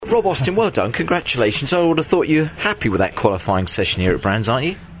Rob Austin, well done, congratulations. I would have thought you're happy with that qualifying session here at Brands, aren't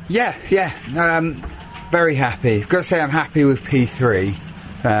you? Yeah, very happy. I've got to say I'm happy with P3.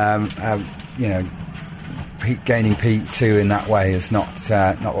 Gaining P2 in that way is not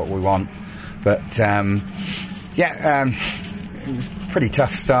what we want. But, it was a pretty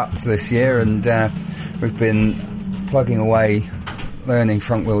tough start to this year, and we've been plugging away, learning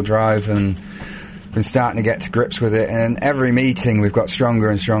front-wheel drive, and been starting to get to grips with it. And every meeting we've got stronger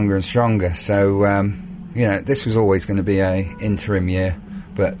and stronger and stronger. So, this was always going to be an interim year,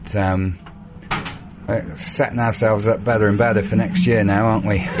 but setting ourselves up better and better for next year now, aren't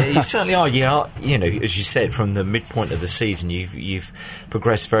we? Yeah, you certainly are. As you said, from the midpoint of the season, you've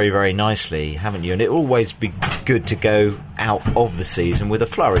progressed very, very nicely, haven't you? And it'll always be good to go out of the season with a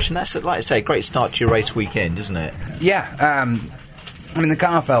flourish, and that's, like I say, a great start to your race weekend, isn't it? Yeah. The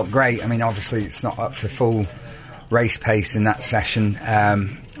car felt great. Obviously it's not up to full race pace in that session.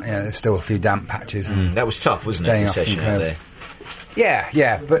 There's still a few damp patches. That was tough, wasn't it, the session out there?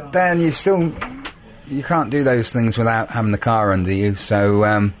 Yeah, but then you can't do those things without having the car under you. So,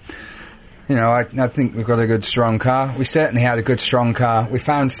 I think we've got a good, strong car. We certainly had a good, strong car. We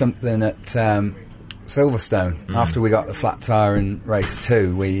found something at Silverstone. After we got the flat tyre in race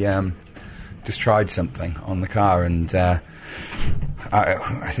 2, we just tried something on the car, and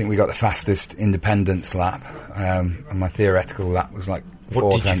I think we got the fastest independence lap. And my theoretical lap was like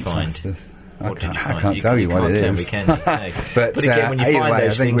 4 tenths fastest. I can't tell you what it is. But again, when you find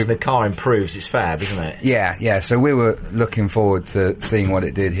those things, the car improves. It's fab, isn't it? Yeah. So we were looking forward to seeing what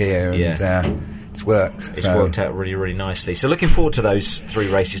it did here, and it's worked. It's worked out really, really nicely. So looking forward to those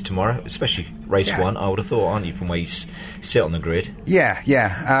 3 races tomorrow, especially race 1, I would have thought, aren't you, from where you sit on the grid? Yeah.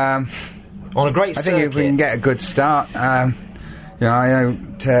 On a great circuit. I think if we can get a good start, I know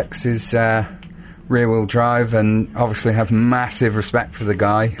Turks is rear-wheel drive, and obviously have massive respect for the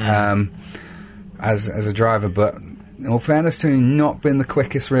guy. As a driver, but in all fairness to him, not been the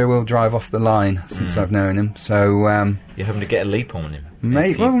quickest rear-wheel drive off the line since I've known him. So you're having to get a leap on him.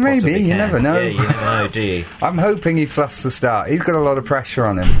 Maybe you never know. Yeah, you never know, do you? I'm hoping he fluffs the start. He's got a lot of pressure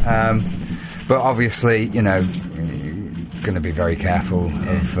on him, but obviously, going to be very careful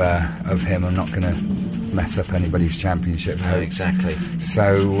of him. I'm not going to mess up anybody's championship hopes. Exactly.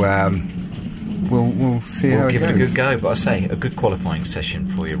 So. We'll see how it goes. We'll give it a good go, but I say, a good qualifying session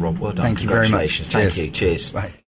for you, Rob. Well done. Thank you very much. Congratulations. Thank you. Cheers. Bye.